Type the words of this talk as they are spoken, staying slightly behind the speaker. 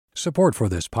Support for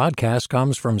this podcast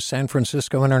comes from San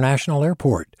Francisco International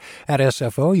Airport. At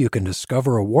SFO, you can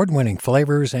discover award-winning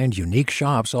flavors and unique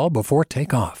shops all before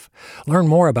takeoff. Learn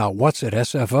more about what's at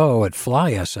SFO at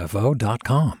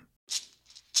flysfo.com.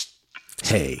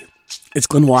 Hey, it's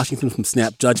Glenn Washington from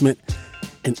Snap Judgment.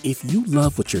 And if you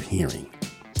love what you're hearing,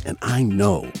 and I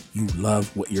know you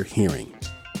love what you're hearing,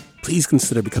 please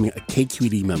consider becoming a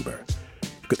KQED member.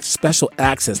 Get special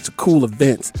access to cool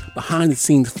events,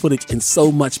 behind-the-scenes footage, and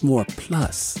so much more.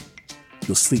 Plus,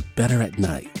 you'll sleep better at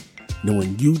night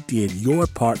knowing you did your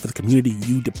part for the community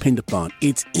you depend upon.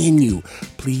 It's in you.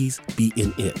 Please be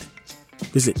in it.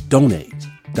 Visit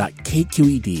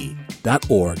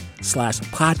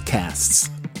donate.kqed.org/podcasts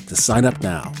to sign up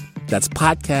now. That's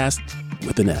podcast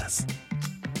with an S.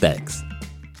 Thanks.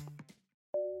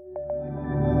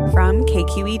 From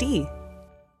KQED.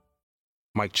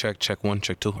 Mic check, check one,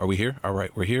 check two. Are we here? All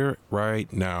right, we're here right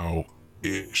now-ish.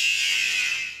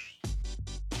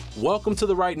 Welcome to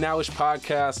the Right Now-ish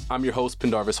podcast. I'm your host,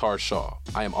 Pendarvis Harshaw.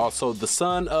 I am also the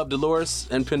son of Dolores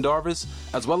and Pendarvis,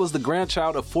 as well as the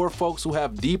grandchild of four folks who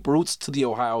have deep roots to the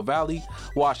Ohio Valley,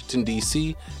 Washington,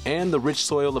 D.C., and the rich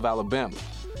soil of Alabama.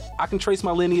 I can trace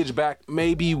my lineage back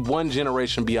maybe one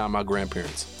generation beyond my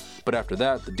grandparents, but after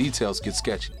that, the details get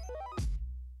sketchy.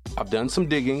 I've done some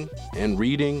digging and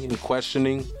reading and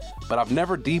questioning, but I've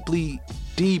never deeply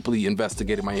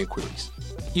investigated my inquiries.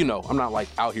 You know, I'm not like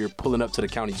out here pulling up to the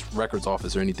county's records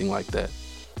office or anything like that.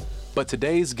 But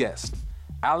today's guest,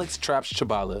 Alex Traps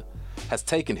Chabala, has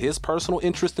taken his personal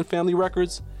interest in family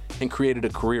records and created a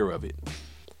career of it.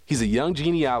 He's a young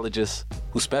genealogist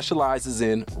who specializes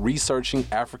in researching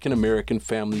African-American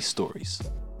family stories.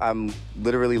 I'm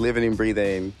literally living and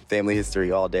breathing family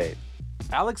history all day.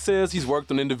 Alex says he's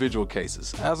worked on individual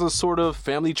cases as a sort of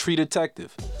family tree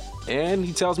detective, and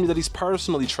he tells me that he's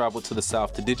personally traveled to the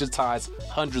South to digitize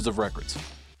hundreds of records.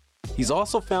 He's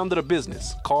also founded a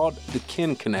business called The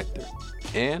Kin Connector,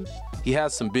 and he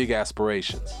has some big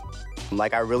aspirations.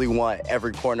 Like, I really want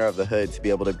every corner of the hood to be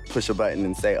able to push a button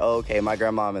and say, oh, okay, my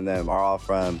grandmom and them are all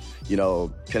from,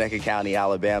 Connecticut County,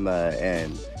 Alabama,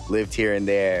 and lived here and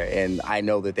there, and I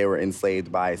know that they were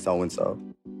enslaved by so-and-so.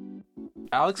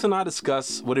 Alex and I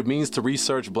discuss what it means to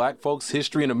research Black folks'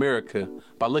 history in America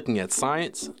by looking at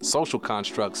science, social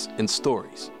constructs, and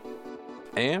stories,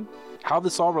 and how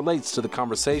this all relates to the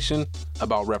conversation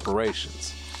about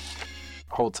reparations.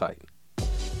 Hold tight.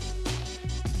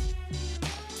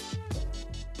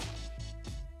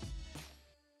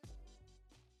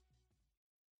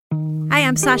 Hi,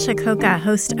 I'm Sasha Coca,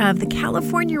 host of the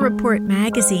California Report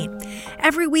magazine.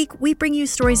 Every week, we bring you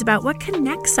stories about what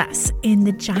connects us in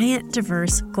the giant,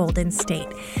 diverse Golden State.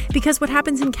 Because what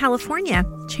happens in California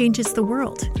changes the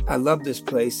world. I love this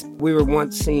place. We were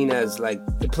once seen as like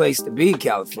the place to be,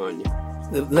 California.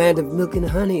 The land of milk and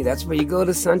honey. That's where you go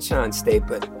to Sunshine State,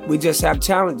 but we just have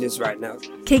challenges right now.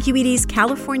 KQED's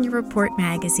California Report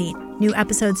magazine. New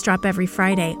episodes drop every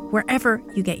Friday, wherever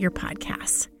you get your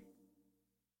podcasts.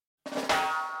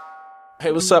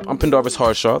 Hey, what's up? I'm Pendarvis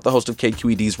Harshaw, the host of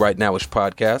KQED's Right Now-ish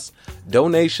podcast.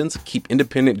 Donations keep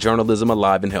independent journalism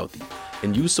alive and healthy,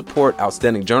 and you support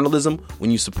outstanding journalism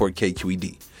when you support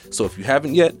KQED. So if you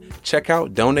haven't yet, check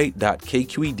out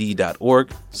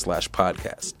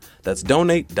donate.kqed.org/podcast. That's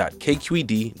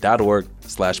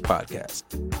donate.kqed.org/podcast.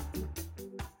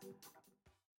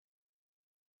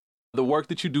 The work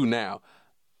that you do now,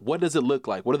 what does it look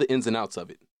like? What are the ins and outs of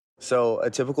it? So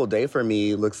a typical day for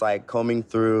me looks like combing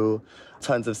through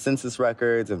tons of census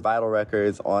records and vital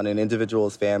records on an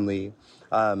individual's family,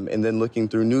 and then looking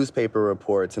through newspaper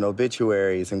reports and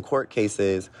obituaries and court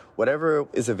cases, whatever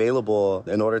is available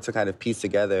in order to kind of piece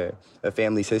together a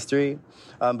family's history.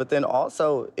 But then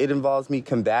also it involves me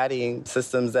combating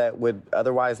systems that would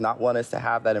otherwise not want us to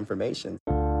have that information.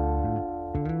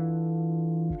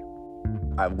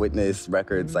 I've witnessed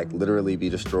records like literally be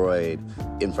destroyed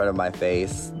in front of my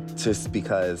face just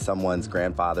because someone's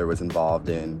grandfather was involved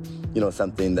in,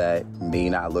 something that may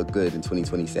not look good in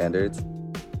 2020 standards.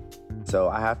 So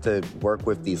I have to work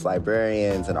with these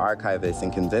librarians and archivists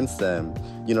and convince them,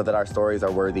 that our stories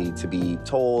are worthy to be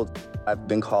told. I've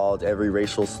been called every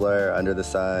racial slur under the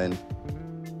sun,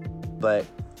 but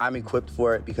I'm equipped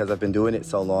for it because I've been doing it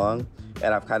so long,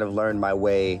 and I've kind of learned my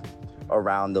way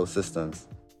around those systems.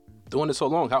 Doing it so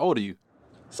long, how old are you?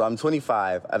 So I'm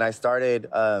 25, and I started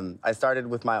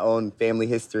with my own family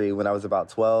history when I was about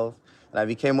 12, and I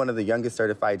became one of the youngest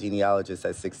certified genealogists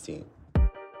at 16.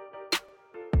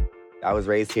 I was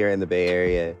raised here in the Bay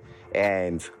Area,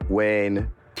 and when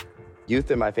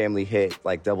youth in my family hit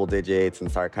like double digits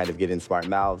and start kind of getting smart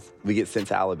mouths, we get sent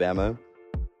to Alabama.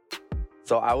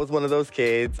 So I was one of those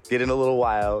kids getting a little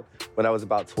wild when I was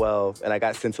about 12, and I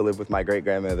got sent to live with my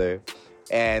great-grandmother.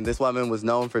 And this woman was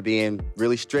known for being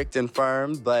really strict and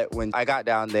firm, but when I got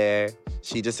down there,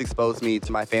 she just exposed me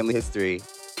to my family history.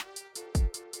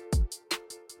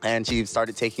 And she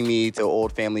started taking me to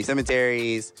old family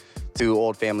cemeteries, to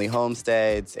old family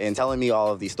homesteads, and telling me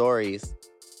all of these stories.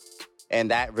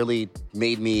 And that really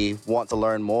made me want to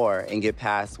learn more and get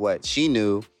past what she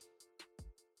knew.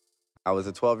 I was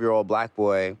a 12-year-old Black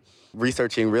boy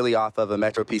researching really off of a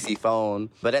Metro PC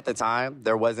phone. But at the time,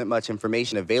 there wasn't much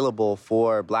information available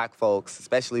for Black folks,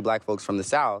 especially Black folks from the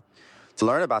South, to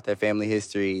learn about their family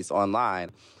histories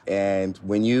online. And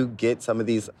when you get some of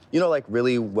these, like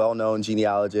really well-known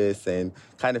genealogists and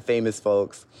kind of famous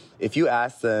folks, if you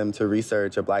ask them to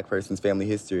research a Black person's family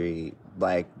history,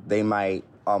 like they might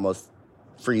almost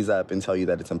freeze up and tell you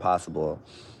that it's impossible.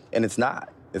 And it's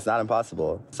not. It's not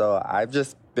impossible. So I've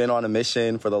just been on a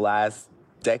mission for the last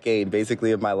decade,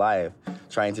 basically, of my life,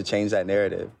 trying to change that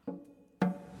narrative.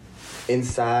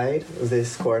 Inside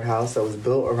this courthouse that was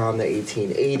built around the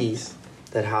 1880s,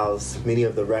 that housed many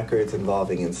of the records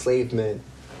involving enslavement,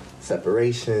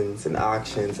 separations, and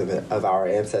auctions of our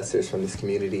ancestors from this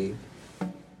community.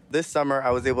 This summer,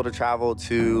 I was able to travel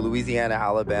to Louisiana,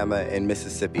 Alabama, and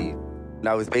Mississippi. And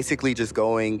I was basically just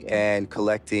going and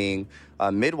collecting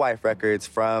midwife records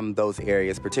from those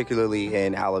areas, particularly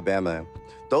in Alabama.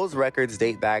 Those records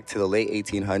date back to the late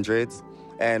 1800s.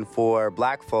 And for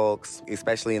Black folks,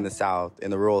 especially in the South,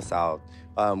 in the rural South,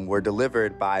 were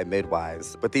delivered by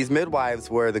midwives. But these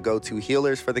midwives were the go-to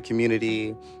healers for the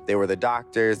community. They were the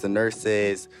doctors, the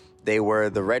nurses. They were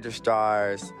the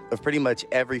registrars of pretty much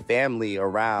every family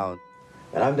around.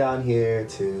 And I'm down here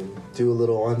to do a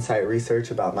little on-site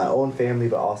research about my own family,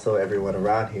 but also everyone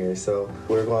around here. So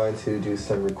we're going to do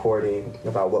some recording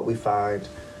about what we find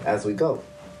as we go.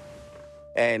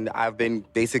 And I've been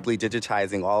basically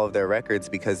digitizing all of their records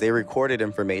because they recorded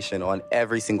information on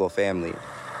every single family.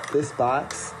 This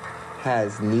box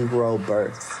has Negro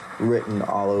births written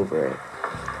all over it.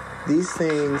 These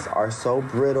things are so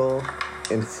brittle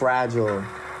and fragile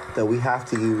that we have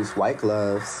to use white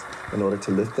gloves in order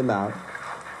to lift them out.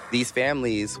 These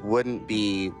families wouldn't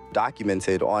be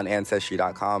documented on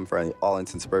Ancestry.com for all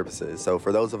intents and purposes. So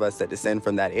for those of us that descend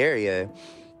from that area,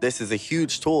 this is a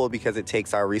huge tool because it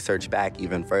takes our research back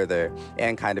even further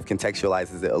and kind of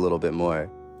contextualizes it a little bit more.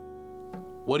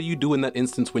 What do you do in that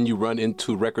instance when you run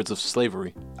into records of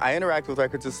slavery? I interact with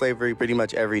records of slavery pretty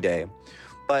much every day.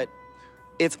 But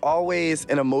it's always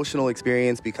an emotional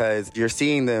experience because you're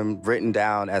seeing them written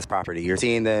down as property. You're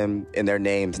seeing them in their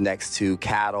names next to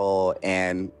cattle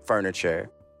and furniture.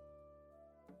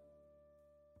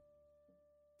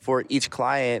 For each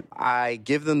client, I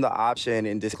give them the option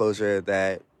in disclosure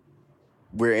that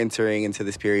we're entering into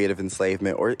this period of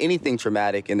enslavement or anything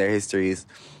traumatic in their histories.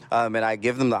 And I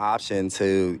give them the option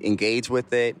to engage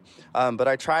with it. But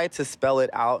I try to spell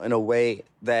it out in a way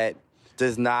that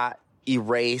does not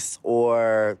erase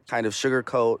or kind of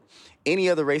sugarcoat any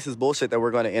of the racist bullshit that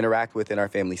we're going to interact with in our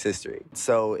family's history.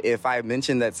 So if I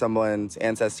mention that someone's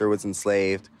ancestor was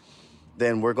enslaved,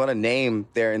 then we're going to name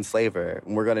their enslaver,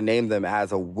 and we're going to name them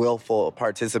as a willful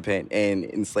participant in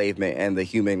enslavement and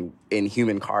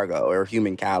human cargo or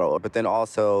human cattle, but then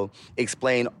also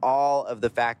explain all of the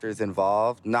factors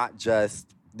involved, not just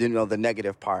the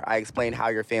negative part. I explain how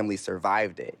your family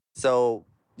survived it. So,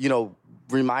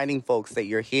 reminding folks that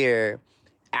you're here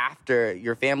after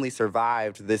your family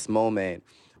survived this moment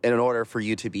in order for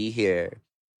you to be here.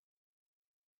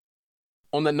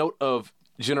 On the note of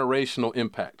generational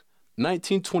impact,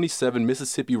 1927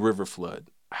 Mississippi River flood.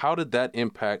 How did that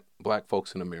impact Black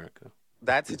folks in America?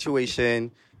 That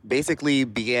situation basically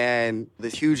began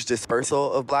this huge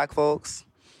dispersal of Black folks,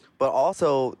 but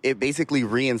also it basically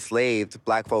re-enslaved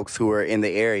Black folks who were in the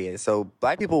area. So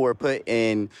Black people were put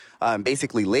in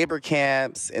basically labor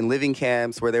camps and living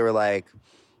camps where they were like,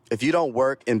 if you don't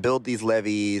work and build these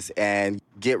levees and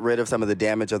get rid of some of the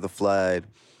damage of the flood,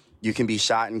 you can be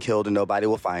shot and killed and nobody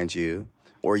will find you,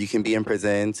 or you can be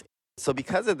imprisoned. So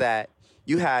because of that,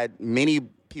 you had many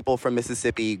people from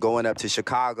Mississippi going up to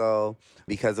Chicago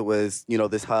because it was,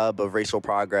 this hub of racial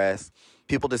progress.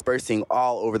 People dispersing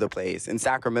all over the place. In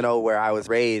Sacramento, where I was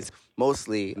raised,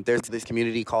 mostly, there's this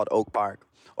community called Oak Park.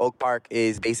 Oak Park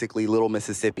is basically Little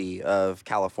Mississippi of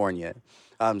California.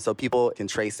 So people can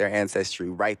trace their ancestry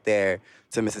right there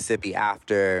to Mississippi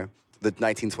after the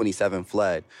 1927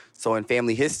 flood. So in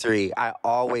family history, I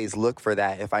always look for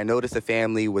that. If I notice a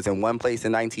family was in one place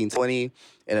in 1920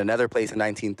 and another place in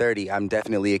 1930, I'm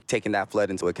definitely taking that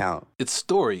flood into account. It's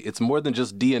story. It's more than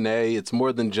just DNA. It's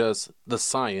more than just the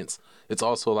science. It's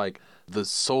also like the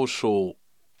social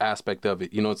aspect of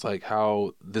it. You know, it's like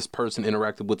how this person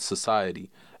interacted with society.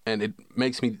 And it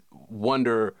makes me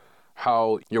wonder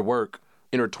how your work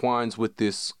intertwines with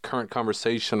this current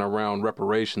conversation around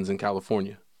reparations in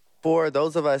California. For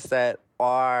those of us that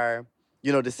are,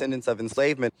 descendants of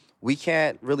enslavement, we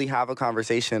can't really have a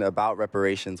conversation about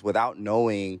reparations without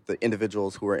knowing the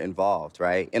individuals who are involved,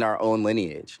 right, in our own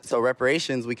lineage. So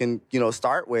reparations, we can,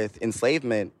 start with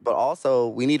enslavement, but also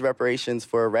we need reparations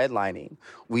for redlining.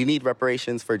 We need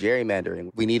reparations for gerrymandering.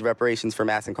 We need reparations for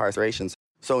mass incarceration.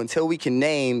 So until we can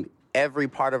name every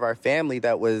part of our family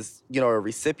that was, a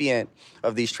recipient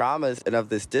of these traumas and of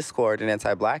this discord and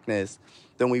anti-Blackness,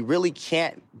 then we really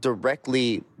can't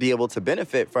directly be able to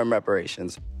benefit from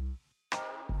reparations.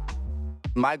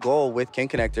 My goal with Kin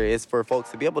Connector is for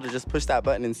folks to be able to just push that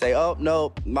button and say, oh,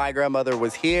 no, my grandmother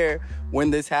was here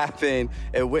when this happened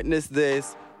and witnessed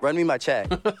this. Run me my check.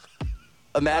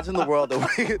 Imagine the world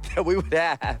that we would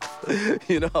have,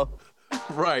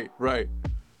 Right.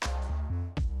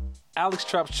 Alex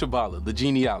Trapp-Chabala, the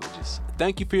genealogist.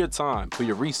 Thank you for your time, for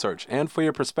your research, and for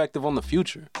your perspective on the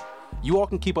future. You all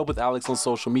can keep up with Alex on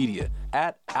social media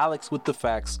at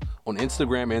AlexWithTheFacts on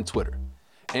Instagram and Twitter.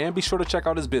 And be sure to check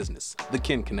out his business, The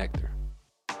Kin Connector.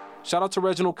 Shout out to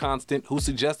Reginald Constant, who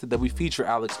suggested that we feature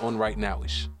Alex on Right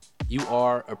Nowish. You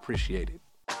are appreciated.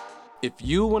 If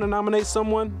you want to nominate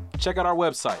someone, check out our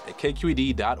website at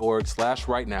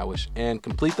kqed.org/rightnowish and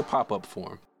complete the pop-up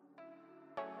form.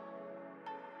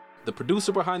 The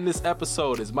producer behind this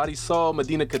episode is Marisol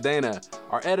Medina Cadena.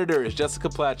 Our editor is Jessica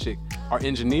Platchik. Our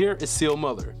engineer is Seal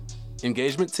Muller.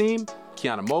 Engagement team,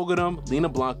 Kiana Mogadam, Lena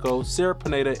Blanco, Sarah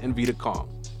Pineda, and Vita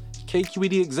Kong.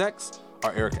 KQED execs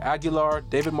are Erica Aguilar,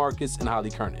 David Marcus, and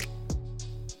Holly Kernick.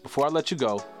 Before I let you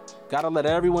go, gotta let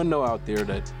everyone know out there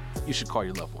that you should call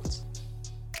your loved ones.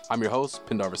 I'm your host,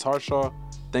 Pendarvis Harshaw.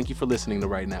 Thank you for listening to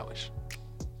Right Nowish.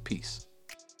 Peace.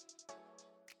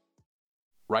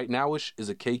 Right Nowish is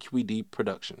a KQED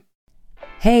production.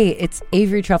 Hey, it's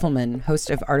Avery Trufelman, host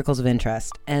of Articles of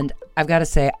Interest, and I've got to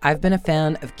say, I've been a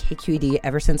fan of KQED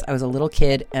ever since I was a little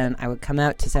kid, and I would come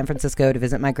out to San Francisco to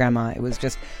visit my grandma. It was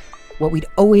just what we'd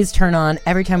always turn on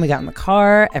every time we got in the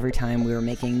car, every time we were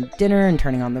making dinner and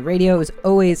turning on the radio. It was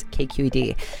always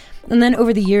KQED. And then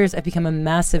over the years, I've become a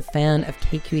massive fan of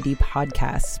KQED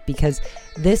podcasts because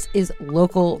this is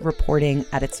local reporting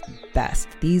at its best.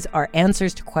 These are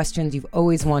answers to questions you've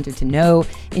always wanted to know,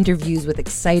 interviews with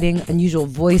exciting, unusual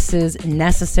voices,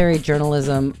 necessary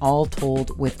journalism, all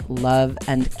told with love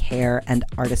and care and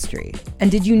artistry. And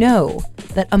did you know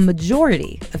that a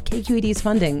majority of KQED's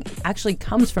funding actually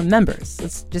comes from members?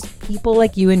 It's just people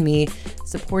like you and me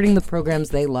supporting the programs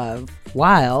they love,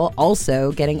 while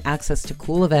also getting access to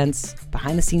cool events,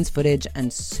 behind-the-scenes footage,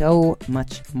 and so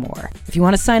much more. If you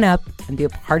want to sign up and be a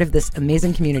part of this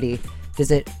amazing community,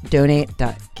 visit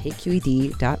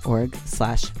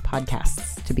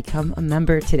donate.kqed.org/podcasts to become a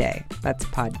member today. That's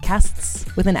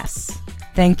podcasts with an S.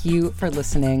 Thank you for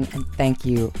listening, and thank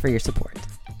you for your support.